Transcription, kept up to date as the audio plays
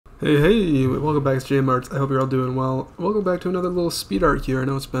Hey, welcome back to JMarts. I hope you're all doing well. Welcome back to another little speed art here. I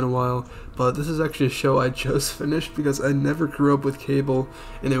know it's been a while, but this is actually a show I just finished because I never grew up with cable,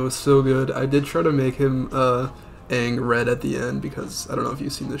 and it was so good. I did try to make him Aang red at the end because I don't know if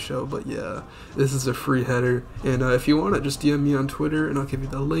you've seen the show, but yeah, this is a free header, and if you want it, just DM me on Twitter, and I'll give you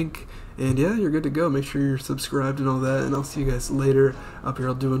the link. And yeah, you're good to go. Make sure you're subscribed and all that, and I'll see you guys later. I hope you're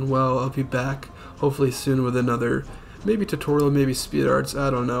all doing well. I'll be back hopefully soon with another maybe tutorial, maybe speed arts, I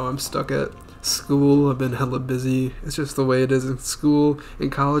don't know. I'm stuck at school, I've been hella busy. It's just the way it is in school.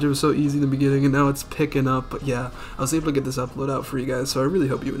 In college it was so easy in the beginning and now it's picking up, but yeah, I was able to get this upload out for you guys, so I really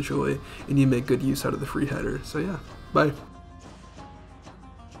hope you enjoy and you make good use out of the free header. So yeah, bye.